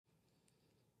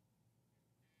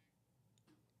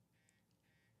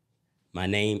My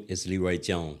name is Leroy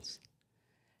Jones.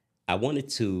 I wanted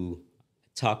to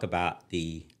talk about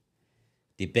the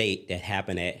debate that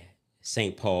happened at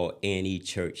St. Paul A&E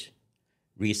Church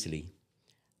recently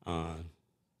as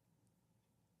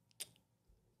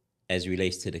it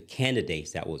relates to the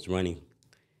candidates that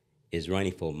is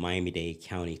running for Miami-Dade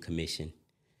County Commission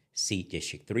seat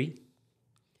District 3.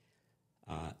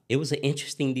 It was an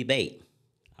interesting debate.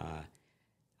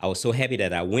 I was so happy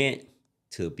that I went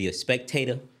to be a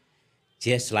spectator,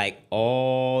 just like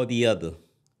all the other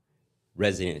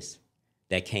residents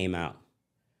that came out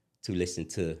to listen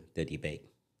to the debate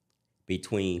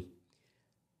between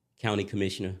County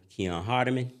Commissioner Keon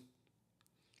Hardeman,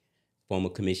 former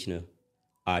Commissioner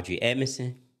Audrey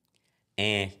Edmondson,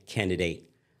 and candidate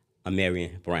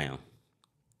Marion Brown.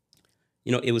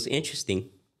 You know, it was interesting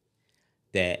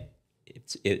that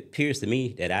it appears to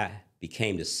me that I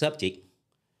became the subject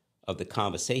of the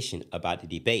conversation about the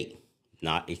debate,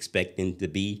 not expecting to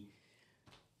be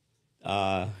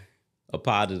a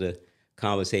part of the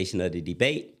conversation of the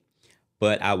debate,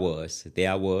 but I was.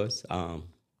 There I was.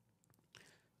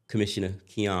 Commissioner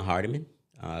Keon Hardeman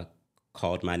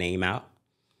called my name out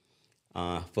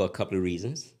for a couple of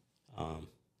reasons.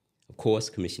 Of course,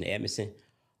 Commissioner Edmondson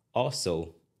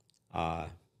also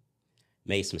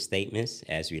made some statements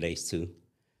as relates to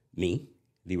me,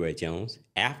 Leroy Jones,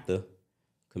 after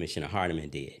Commissioner Hardeman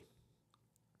did.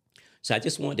 So I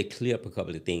just wanted to clear up a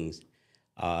couple of things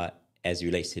as it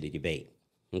relates to the debate,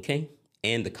 okay?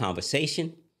 And the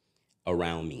conversation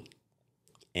around me.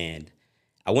 And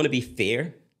I want to be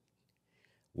fair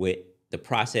with the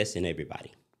process and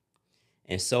everybody.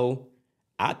 And so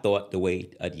I thought the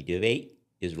way the debate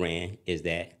is ran is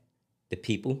that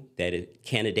the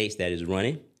candidates that is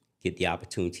running get the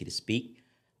opportunity to speak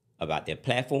about their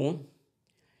platform,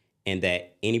 and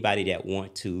that anybody that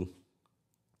want to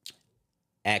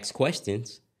ask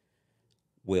questions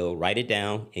will write it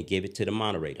down and give it to the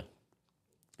moderator.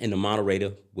 And the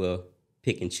moderator will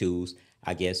pick and choose,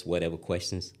 I guess, whatever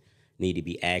questions need to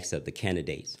be asked of the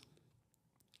candidates.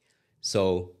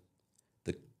 So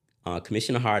the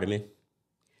Commissioner Hardeman,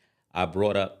 I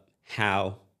brought up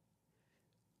how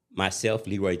myself,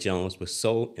 Leroy Jones, was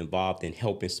so involved in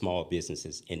helping small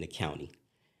businesses in the county.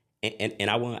 And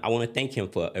I want to thank him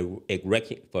for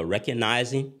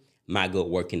recognizing my good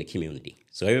work in the community.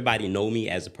 So everybody know me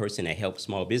as a person that helps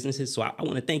small businesses. So I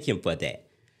want to thank him for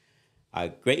that. I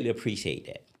greatly appreciate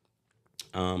that.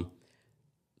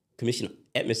 Commissioner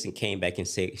Edmondson came back and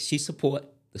said she support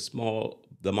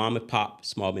the mom and pop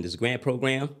small business grant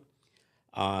program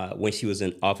when she was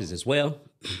in office as well.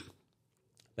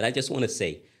 But I just want to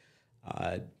say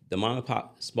the mom and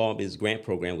pop small business grant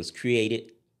program was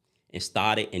created and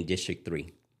started in District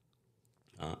 3.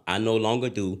 I no longer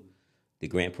do the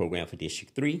grant program for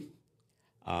District 3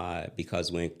 because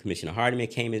when Commissioner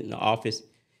Hardeman came into office,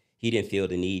 he didn't feel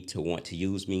the need to want to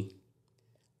use me,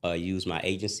 use my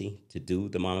agency to do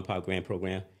the mom and pop grant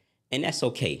program. And that's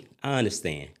okay. I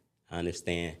understand. I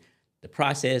understand the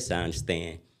process. I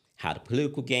understand how the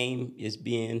political game is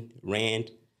being ran.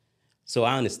 So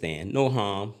I understand. No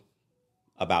harm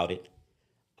about it.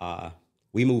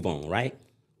 We move on, right?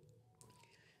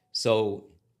 So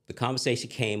the conversation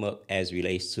came up as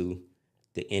relates to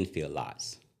the infield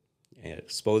lots. And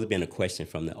it's supposed to have been a question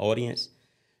from the audience,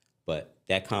 but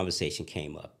that conversation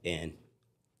came up. And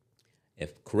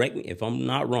correct me if I'm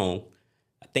not wrong,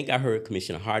 I think I heard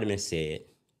Commissioner Hardeman said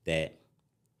that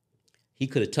he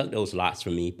could have took those lots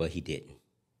from me, but he didn't.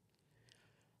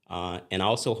 And I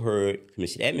also heard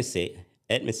Commissioner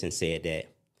Edmondson said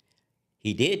that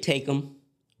he did take them,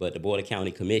 but the Board of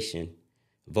County Commission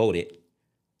voted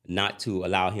not to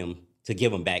allow him to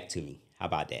give them back to me. How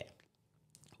about that?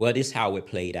 Well, this is how it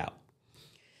played out.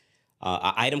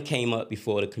 An item came up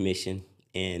before the commission,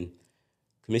 and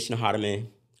Commissioner Hardeman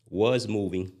was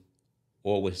moving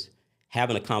or was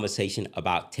having a conversation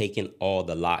about taking all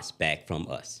the lots back from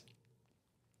us,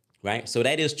 right? So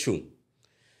that is true.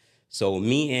 So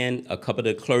me and a couple of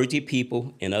the clergy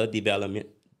people and other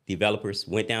developers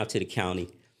went down to the county,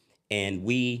 and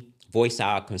we voiced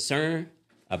our concern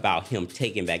about him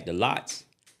taking back the lots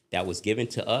that was given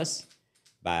to us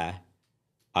by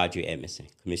Audrey Edmondson,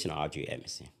 Commissioner Audrey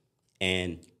Edmondson.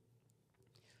 And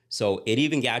so it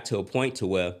even got to a point to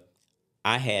where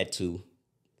I had to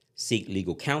seek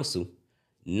legal counsel,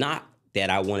 not that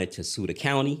I wanted to sue the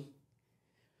county,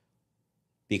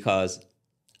 because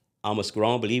I'm a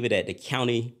strong believer that the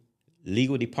county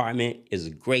legal department is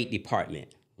a great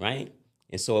department, right?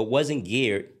 And so it wasn't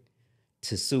geared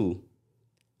to sue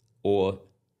or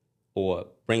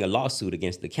bring a lawsuit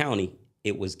against the county.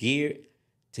 It was geared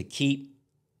to keep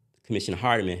Commissioner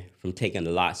Hardeman from taking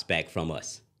the lots back from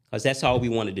us, because that's all we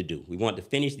wanted to do. We wanted to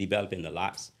finish developing the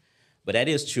lots. But that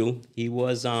is true. He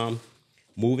was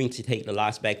moving to take the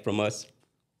lots back from us.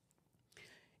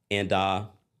 And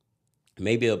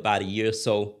maybe about a year or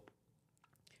so,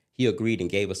 he agreed and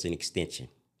gave us an extension,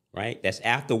 right? That's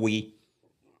after we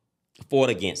fought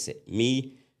against it.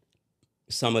 Me,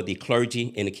 some of the clergy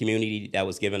in the community that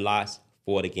was given lots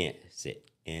fought against it.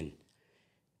 And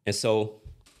so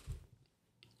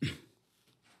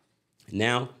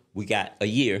now we got a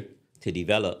year to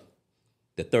develop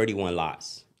the 31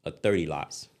 lots or 30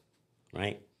 lots,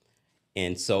 right?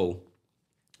 And so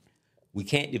we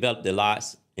can't develop the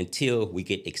lots until we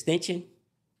get extension,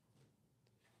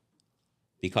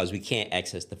 because we can't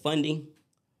access the funding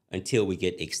until we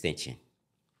get extension.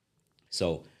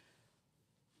 So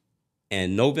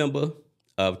in November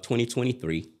of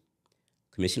 2023,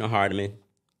 Commissioner Hardiman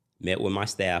met with my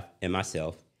staff and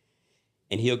myself,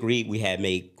 and he agreed we had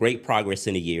made great progress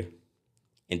in a year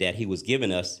and that he was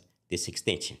giving us this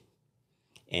extension.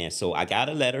 And so I got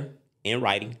a letter in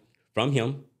writing from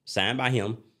him, signed by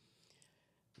him,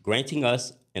 granting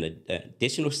us an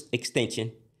additional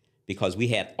extension because we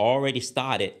had already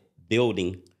started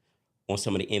building on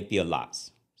some of the infield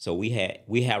lots. So we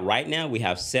have right now, we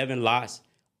have 7 lots,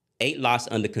 8 lots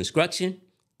under construction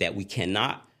that we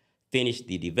cannot finish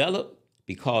the develop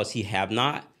because he have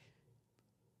not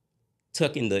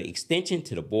taken the extension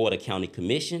to the Board of County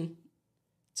Commission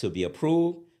to be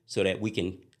approved so that we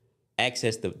can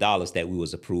access the dollars that we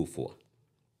was approved for.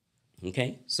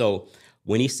 Okay, so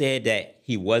when he said that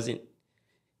he wasn't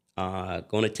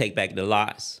going to take back the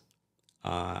lots,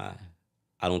 I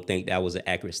don't think that was an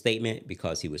accurate statement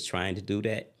because he was trying to do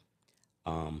that.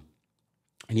 And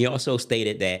he also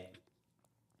stated that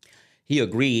he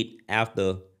agreed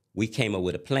after we came up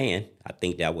with a plan, I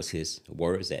think that was his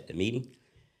words at the meeting,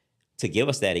 to give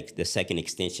us the second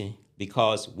extension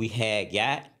because we had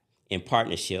got in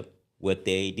partnership with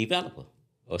a developer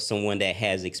or someone that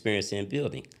has experience in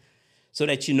building. So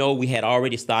that we had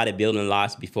already started building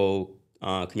lots before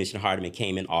Commissioner Hardiman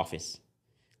came in office.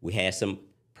 We had some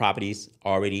properties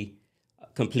already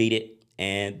completed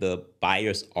and the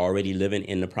buyers already living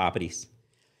in the properties.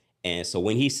 And so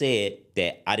when he said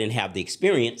that I didn't have the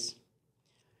experience,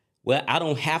 well, I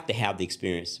don't have to have the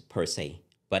experience per se,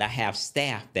 but I have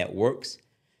staff that works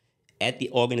at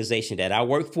the organization that I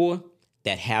work for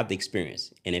that have the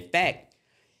experience. And in fact,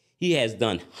 he has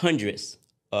done hundreds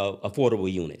of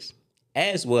affordable units,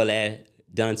 as well as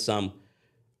done some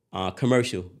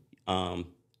commercial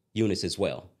units as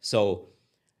well. So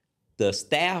the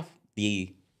staff,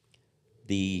 the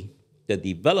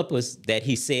developers that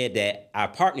he said that our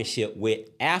partnership with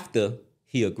after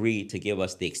he agreed to give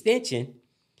us the extension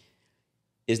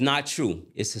is not true.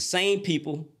 It's the same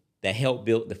people that helped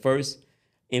build the first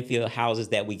infield houses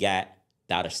that we got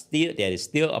that is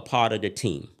still a part of the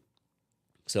team.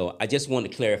 So I just want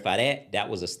to clarify that. That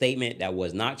was a statement that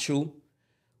was not true.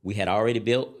 We had already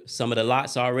built some of the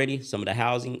lots already, some of the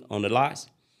housing on the lots,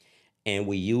 and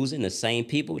we're using the same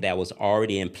people that was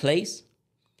already in place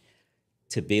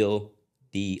to build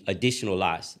the additional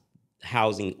lots,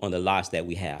 housing on the lots that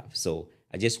we have. So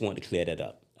I just want to clear that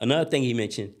up. Another thing he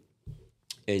mentioned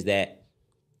is that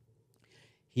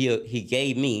he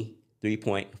gave me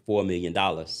 $3.4 million.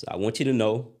 So I want you to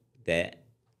know that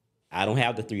I don't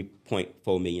have the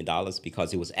 $3.4 million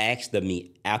because it was asked of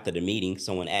me after the meeting.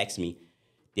 Someone asked me,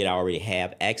 did I already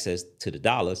have access to the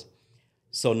dollars?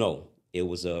 So no, it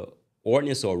was a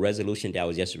ordinance or a resolution that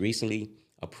was just recently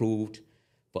approved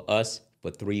for us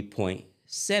for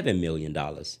 $3.7 million,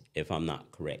 if I'm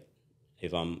not correct,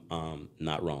 if I'm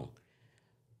not wrong.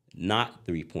 Not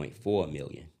 3.4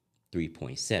 million,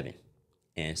 3.7.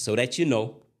 And so that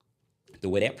the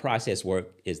way that process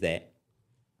worked is that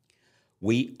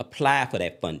we applied for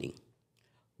that funding.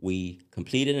 We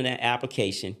completed an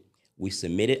application. We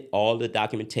submitted all the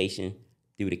documentation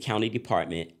through the county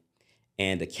department,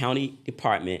 and the county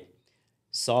department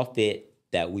saw fit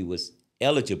that we was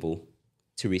eligible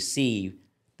to receive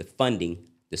the funding,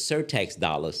 the surtax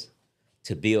dollars,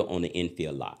 to build on the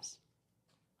infield lots.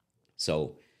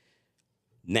 So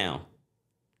now,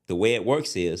 the way it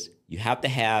works is you have to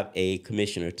have a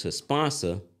commissioner to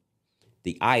sponsor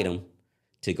the item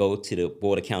to go to the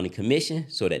Board of County Commission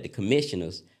so that the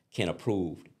commissioners can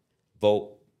approve,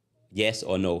 vote yes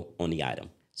or no on the item.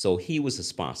 So he was a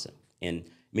sponsor. And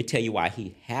let me tell you why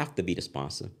he have to be the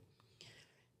sponsor.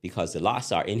 Because the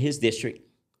lots are in his district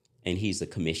and he's the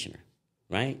commissioner,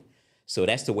 right? So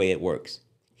that's the way it works.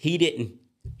 He didn't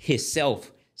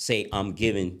himself say, I'm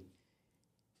giving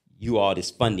you all this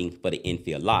funding for the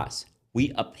infield lots.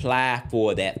 We applied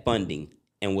for that funding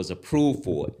and was approved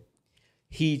for it.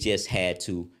 He just had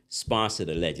to sponsor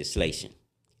the legislation.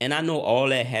 And I know all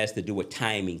that has to do with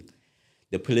timing,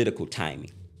 the political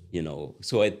timing, you know.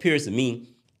 So it appears to me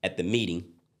at the meeting,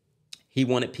 he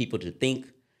wanted people to think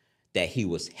that he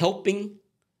was helping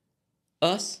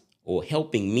us or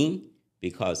helping me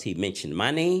because he mentioned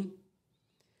my name,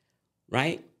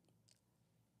 right?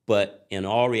 But in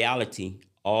all reality,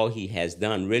 all he has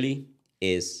done really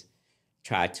is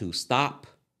try to stop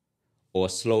or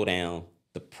slow down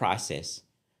the process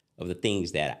of the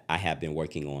things that I have been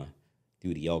working on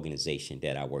through the organization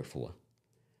that I work for.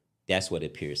 That's what it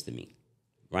appears to me,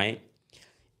 right?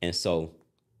 And so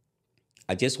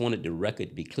I just wanted the record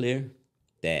to be clear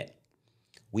that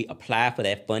we applied for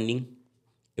that funding.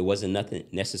 It wasn't nothing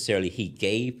necessarily he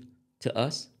gave to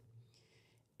us.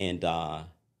 And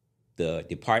the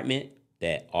department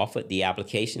that offered the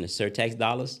application of surtax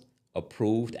dollars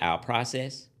approved our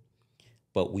process,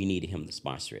 but we needed him to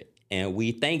sponsor it. And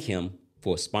we thank him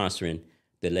for sponsoring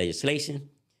the legislation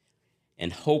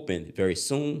and hoping very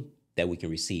soon that we can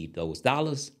receive those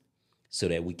dollars so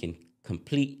that we can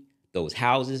complete those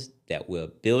houses that we're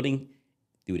building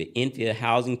through the infill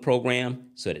housing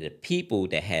program so that the people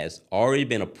that has already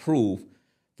been approved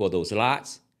for those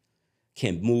lots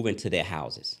can move into their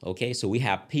houses, okay? So we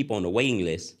have people on the waiting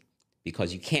list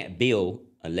because you can't build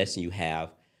unless you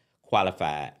have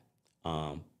qualified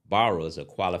borrowers or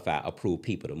qualified approved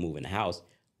people to move in the house.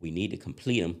 We need to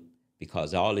complete them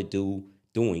because all they're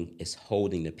doing is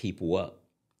holding the people up.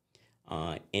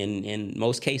 In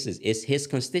most cases, it's his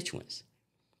constituents,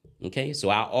 okay? So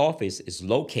our office is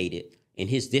located in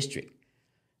his district.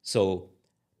 So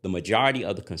the majority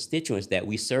of the constituents that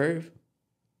we serve,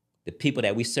 the people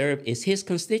that we serve, is his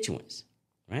constituents,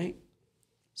 right?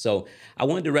 So I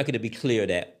wanted the record to be clear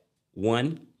that,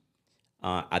 one,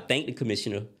 I thank the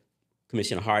Commissioner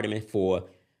Hardiman, for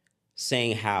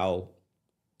saying how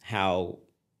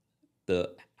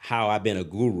I've been a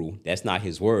guru. That's not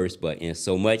his words, but in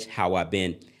so much how I've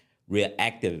been real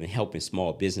active in helping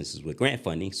small businesses with grant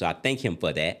funding. So I thank him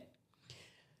for that.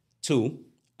 Two,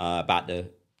 about the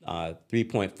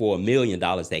 $3.4 million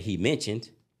that he mentioned,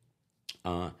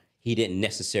 he didn't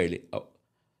necessarily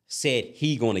said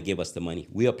he going to give us the money.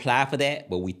 We apply for that,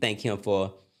 but we thank him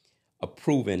for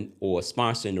approving or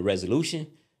sponsoring the resolution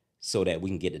so that we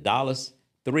can get the dollars.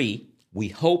 Three, we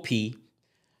hope he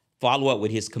follow up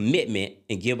with his commitment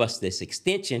and give us this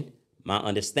extension. My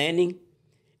understanding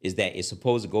is that it's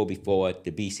supposed to go before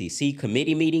the BCC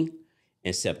committee meeting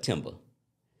in September.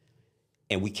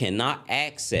 And we cannot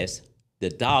access the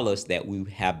dollars that we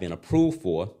have been approved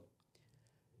for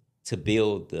to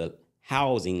build the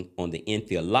housing on the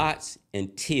infill lots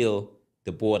until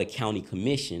the Board of County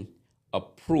Commission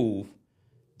approve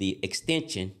the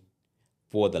extension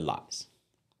for the lots.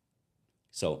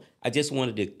 So I just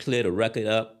wanted to clear the record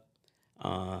up.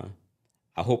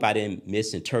 I hope I didn't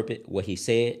misinterpret what he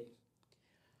said.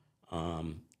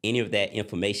 Any of that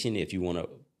information, if you want to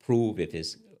prove if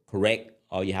it's correct,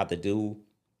 all you have to do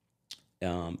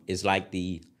is like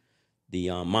the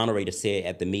moderator said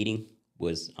at the meeting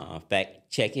was fact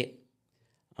check it.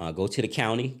 Go to the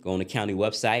county, go on the county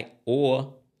website,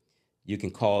 or you can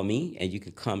call me and you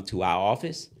can come to our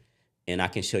office and I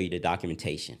can show you the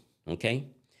documentation, okay?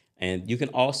 And you can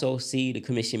also see the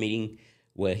commission meeting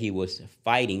where he was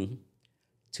fighting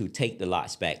to take the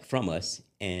lots back from us,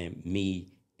 and me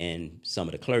and some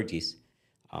of the clergies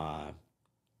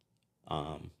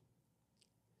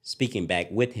speaking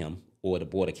back with him or the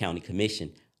Board of County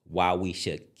Commission why we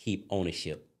should keep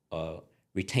ownership,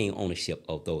 retain ownership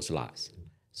of those lots.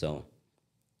 So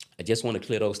I just want to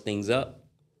clear those things up.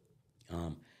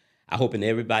 I hope that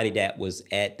everybody that was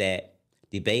at that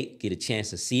debate get a chance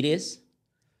to see this,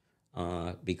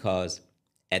 because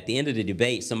at the end of the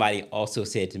debate, somebody also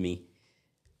said to me,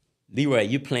 Leroy,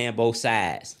 you playing both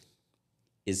sides,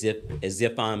 as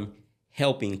if I'm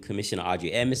helping Commissioner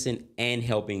Audrey Edmondson and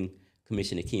helping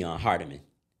Commissioner Keon Hardiman.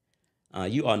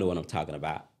 You all know what I'm talking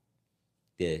about.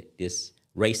 This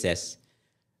race that's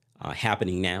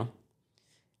happening now.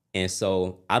 And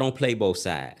so I don't play both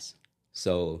sides.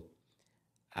 So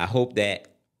I hope that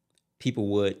people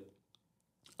would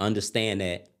understand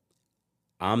that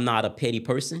I'm not a petty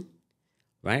person,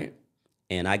 right?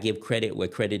 And I give credit where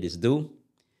credit is due.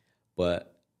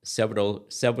 But several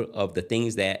of the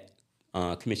things that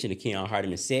Commissioner Keon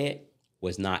Hardiman said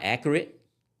was not accurate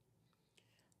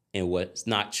and was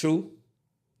not true.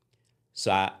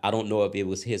 So I don't know if it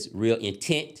was his real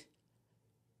intent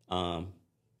to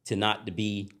not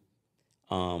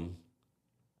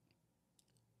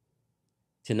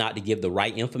to give the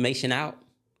right information out,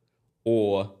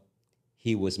 or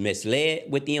he was misled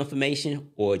with the information,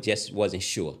 or just wasn't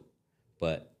sure.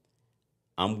 But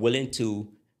I'm willing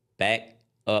to back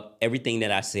up everything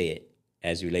that I said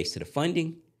as it relates to the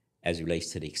funding, as it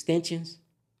relates to the extensions.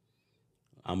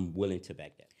 I'm willing to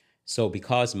back that. So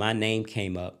because my name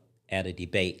came up at a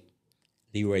debate,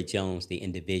 Leroy Jones, the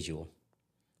individual,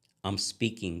 I'm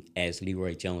speaking as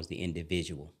Leroy Jones, the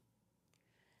individual.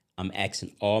 I'm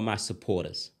asking all my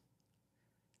supporters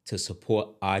to support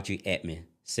Audrey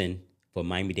Edmondson for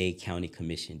Miami-Dade County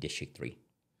Commission District 3.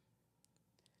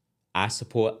 I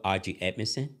support Audrey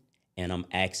Edmondson, and I'm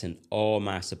asking all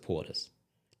my supporters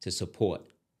to support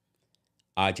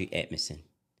Audrey Edmondson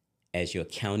as your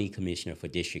county commissioner for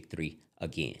District 3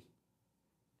 again.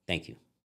 Thank you.